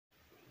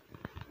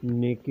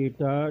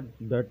Nikita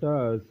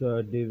Dutta's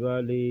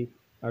Diwali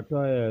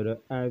attire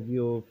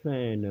avio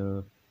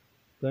fan,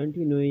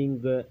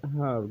 continuing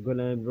her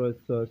glamorous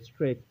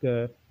streak.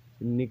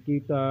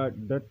 Nikita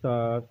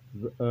Dutta,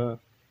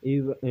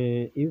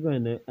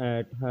 even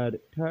at her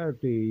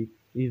 30,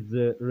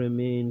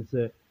 remains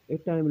a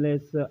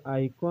timeless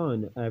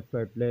icon,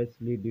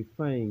 effortlessly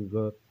defying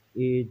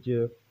age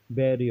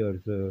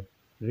barriers.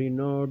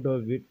 Renowned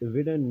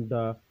within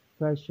the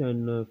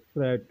fashion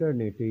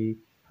fraternity,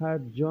 her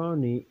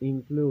journey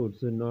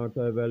includes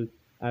notable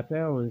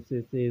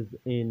appearances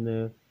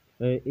in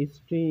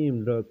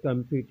esteemed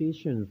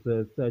competitions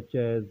such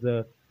as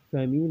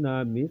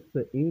Femina Miss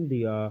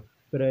India.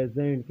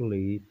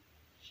 Presently,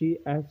 she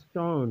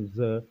astounds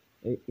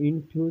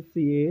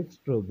enthusiasts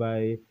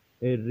by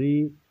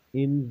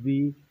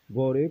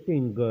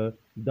reinvigorating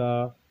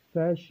the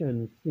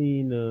fashion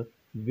scene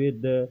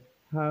with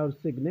her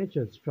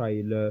signature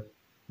style,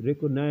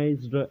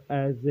 recognized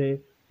as a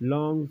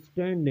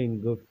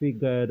long-standing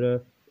figure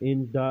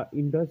in the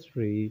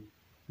industry.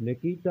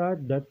 Nikita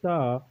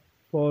Dutta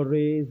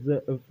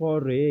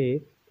foray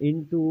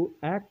into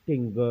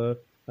acting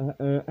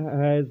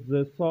has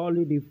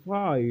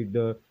solidified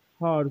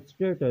her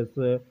status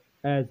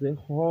as a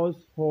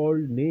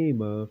household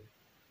name.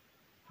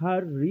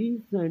 Her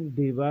recent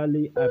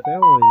Diwali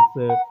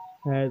appearance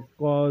has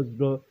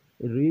caused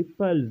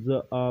ripples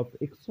of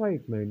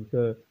excitement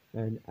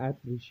and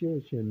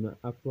appreciation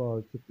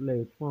across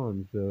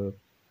platforms.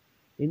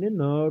 In a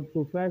nod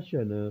to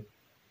fashion,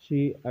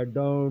 she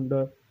adorned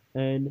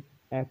an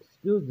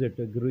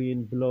exquisite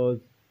green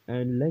blouse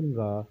and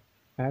lehenga,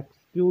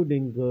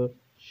 exuding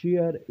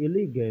sheer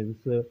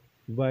elegance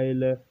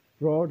while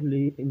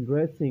proudly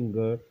embracing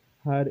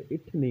her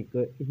ethnic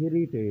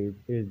heritage.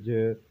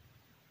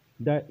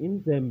 The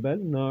ensemble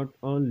not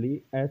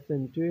only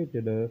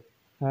accentuated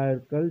her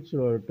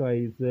cultural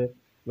ties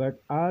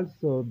but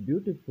also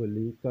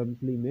beautifully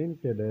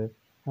complemented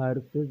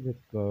her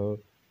physique.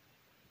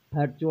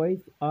 Her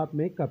choice of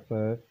makeup,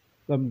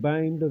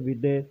 combined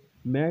with a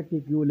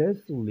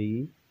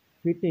meticulously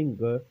fitting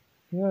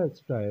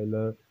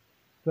hairstyle,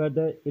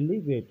 further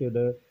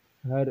elevated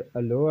her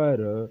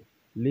allure,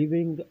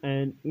 leaving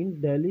an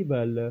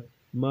indelible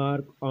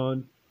mark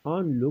on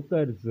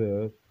onlookers.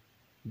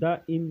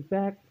 The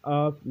impact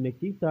of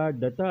Nikita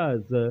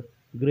Dutta's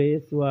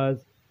grace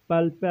was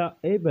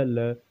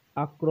palpable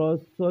across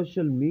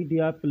social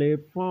media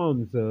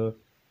platforms,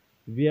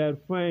 where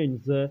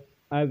fans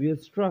were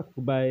struck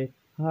by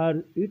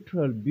her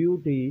ethereal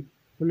beauty,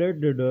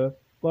 flooded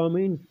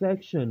comment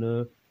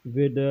section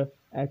with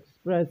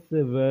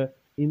expressive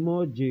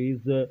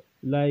emojis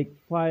like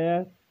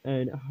fire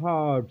and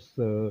hearts.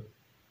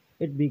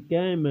 It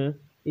became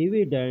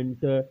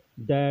evident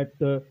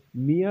that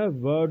mere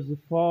words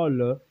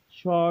fall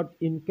short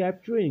in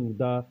capturing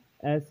the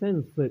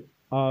essence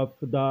of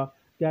the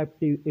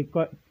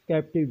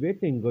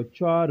captivating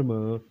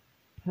charm.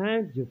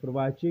 Thank you for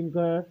watching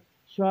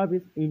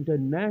Showbiz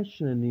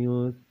International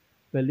News.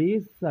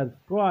 Please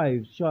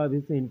subscribe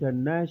Showbiz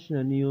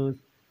International News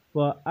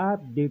for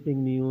updating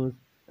news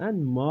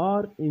and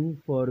more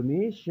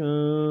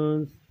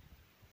information.